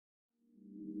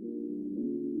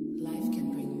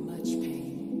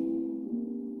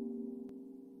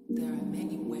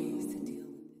many ways to deal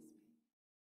with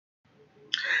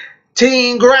this.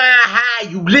 Team Grind, how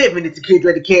you living? It's the Kid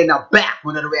Dre the Kid. Now back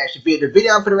with another reaction video. The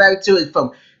video I'm for the react to is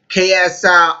from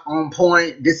KSI on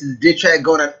point. This is a diss track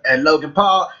going at Logan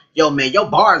Paul. Yo man, your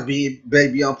bars be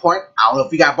on point. I don't know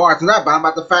if you got bars or not, but I'm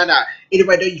about to find out.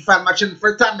 Anyway, though, you find my channel the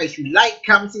first time, make sure you like,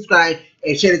 comment, subscribe,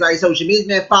 and share this on your social media,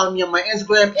 man. Follow me on my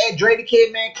Instagram at Dre the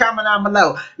Kid, man. Comment down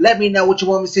below. Let me know what you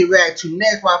want me to see react to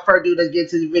next. While further ado, let's get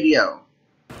to the video.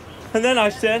 And then I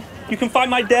said, you can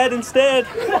find my dad instead.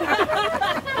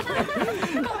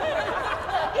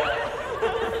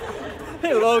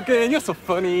 Hey Logan, you're so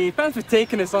funny. Thanks for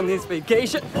taking us on this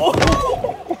vacation. Oh.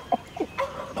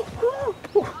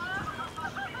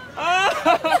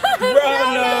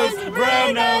 Brown nose,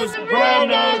 brown nose, brown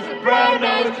nose, brown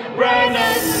nose, brown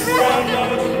nose, brown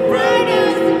nose, brown nose,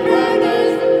 brown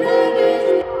nose, brown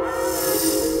nose.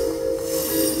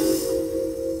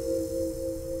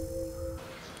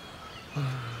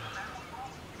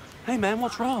 Hey man,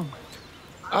 what's wrong?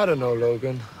 I don't know,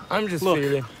 Logan. I'm just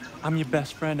feeling. I'm your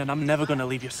best friend and I'm never gonna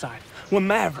leave your side. We're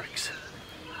Mavericks.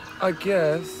 I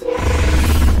guess.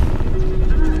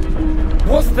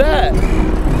 What's that?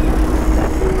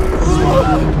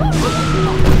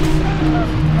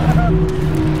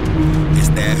 It's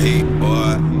that heat,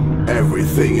 boy.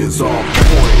 Everything is on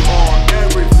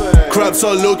point. Crabs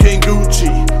are looking Gucci.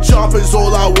 Sharp is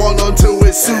all I want until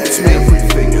it suits me.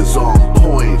 Everything is on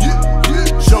point.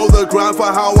 Show the grind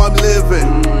for how I'm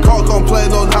living. Can't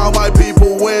complain on how my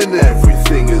people win.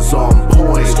 Everything is on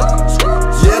point.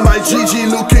 Yeah, my GG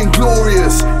looking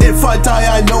glorious. If I die,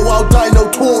 I know I'll die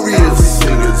notorious.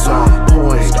 Everything is on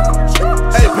point.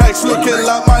 Apex looking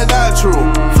like my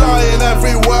natural. Flying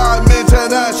everywhere, I'm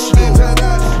international.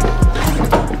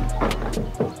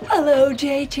 Hello,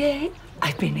 JJ.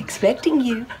 I've been expecting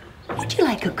you. Would you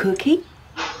like a cookie?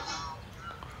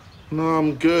 No,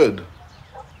 I'm good.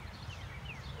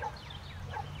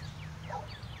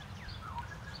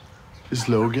 Is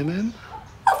Logan in?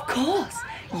 Of course.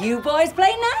 You boys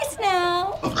play nice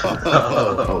now.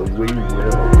 We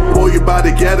will. Boy, you about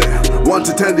to get it. 1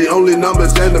 to 10, the only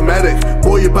numbers, then the medic.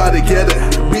 Boy, you about to get it.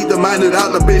 Beat the minded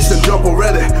out the bitch and jump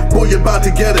already. Boy, you about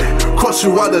to get it. Cross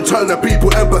you out and turn the people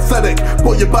empathetic.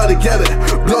 Boy, you about to get it.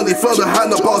 Blondie fell the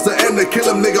handlebars that aim to kill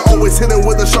him. Nigga always hitting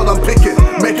with a shot I'm picking.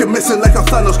 Make it missing like a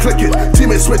Thanos clicking.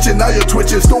 Teammates switching, now you're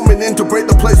twitching. Storming in to break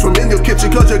the place from in your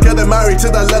kitchen. Cause you're getting married to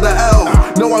that letter L.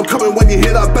 Know I'm coming when you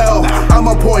hear that bell. I'm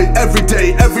on point every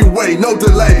day, every way, no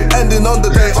delay. Ending on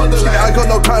the day, I got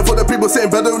no time for the people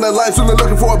saying better in their lives. Soon they're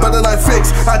looking for a better night fix.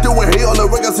 I do a hate on the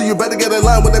regular, so you better get in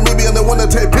line when they meet me and they wanna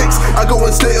take pics. I go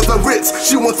and stay as the Ritz.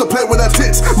 She wants to play with her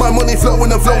tits. My money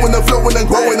flowing and flowing and flowing and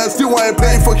growing, and still I ain't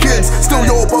paying for kids. Still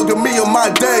you're bugging me on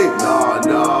my day.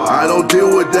 No, I don't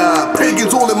deal with that.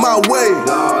 Pagan's all in my way.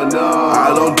 No,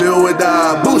 I don't deal with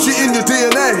that. Bullshit in your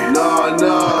DNA. No,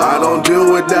 I don't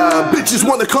deal with that. Bitches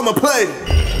wanna come and play.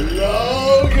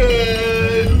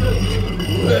 Logan,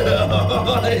 where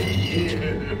are you?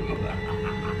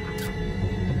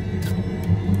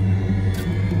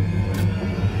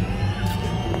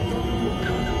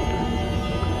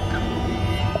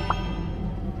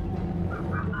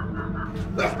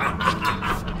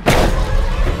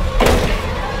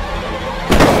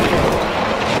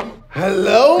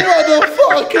 Hello,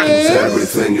 motherfuckers!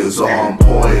 Everything is on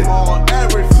point.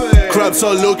 Crabs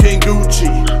are looking Gucci.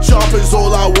 Sharp is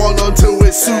all I want until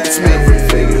it suits me.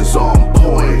 Everything is on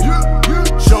point.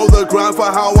 Show the grind for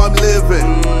how I'm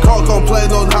living. Can't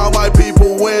complain on how my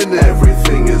people win.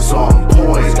 Everything is on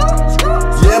point.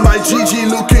 Yeah, my GG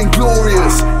looking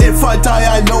glorious. If I die,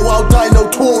 I know I'll die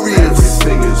notorious.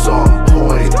 Everything is on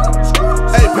point.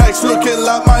 Apex looking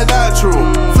like my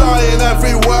natural. Flying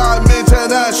everywhere, I'm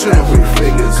international.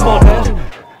 Everything is on point.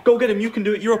 Go get him, you can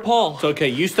do it, you're a Paul. It's okay,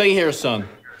 you stay here, son.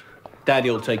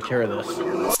 Daddy will take care of this.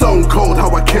 Stone cold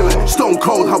how I kill it, stone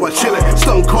cold how I chill it.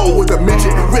 Stone cold with a midget,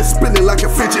 wrist spinning like a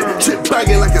fidget, chip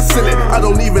bagging like a sillet. I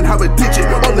don't even have a digit,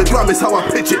 on the drum is how I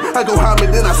pitch it. I go ham and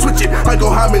then I switch it. I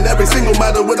go ham in every single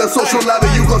matter with a social ladder.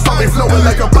 You gon' stop me flowing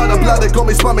like a bladder, got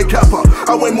me spamming kappa.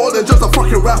 I weigh more than just a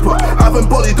fucking rapper. I haven't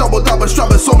body double dabber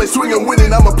strapper, saw me swinging winning,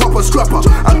 I'm a proper scrapper.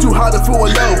 I'm too hard to fool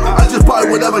a no, I just buy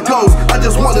whatever goes. I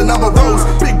just want another rose,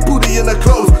 big booty in the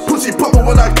clothes, pussy proper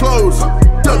when I close.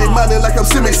 Dirty manning like I'm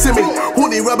Simmy.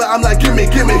 Horny rabbit, I'm like gimme.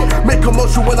 Make a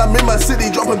motion when I'm in my city,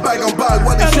 dropping bag on bag.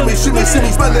 While they shimmy.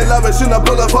 Spending lavish in the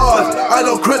boulevard. I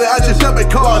don't credit, I just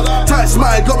debit card. Tax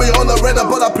man got me on the radar,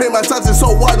 but I pay my taxes,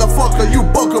 so why the fuck are you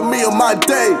bugging me on my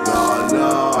day?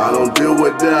 No, I don't deal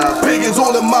with that. Pagan's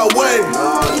all in my way.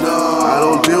 No, I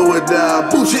don't deal with that.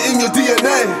 Bullshit in your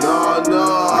DNA. No,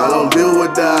 I don't deal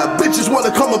with that. Bitches wanna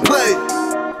come and play.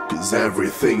 Cause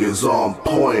everything is on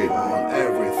point.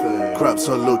 Everything. Craps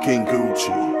are looking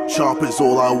Gucci. Sharp is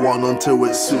all I want until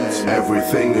it suits me.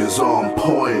 Everything is on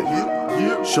point.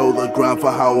 Show the ground for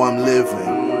how I'm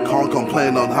living. Can't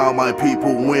complain on how my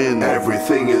people win.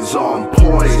 Everything is on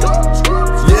point.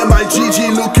 Yeah, my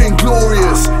GG looking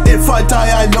glorious. If I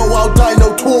die, I know I'll die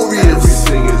notorious.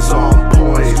 Everything is on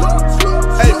point.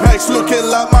 Apex looking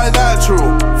like my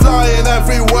natural. Flying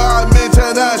everywhere, I'm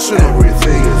international.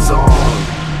 Everything is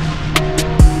on.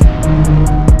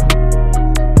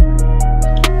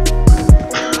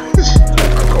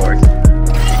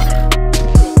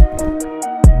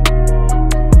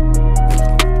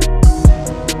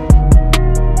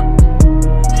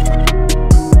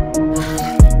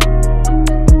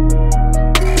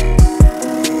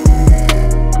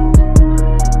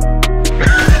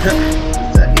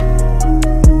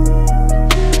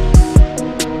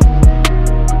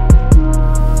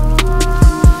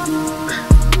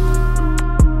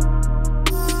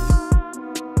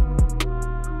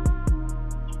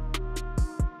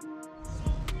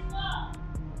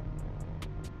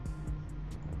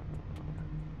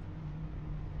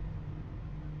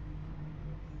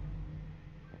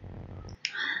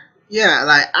 Yeah,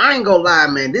 like I ain't gonna lie,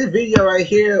 man. This video right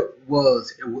here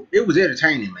was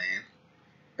entertaining, man.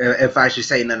 If I should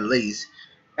say none the least.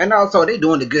 And also, they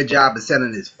doing a good job of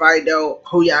selling this fight, though.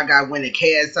 Who y'all got winning,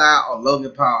 KSI or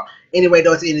Logan Paul? Anyway,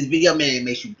 though, it's in this video, man.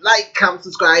 Make sure you like, comment,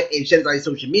 subscribe, and share it on your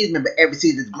social media. Remember, every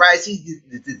season is grind season.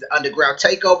 This is the underground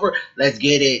takeover. Let's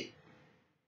get it.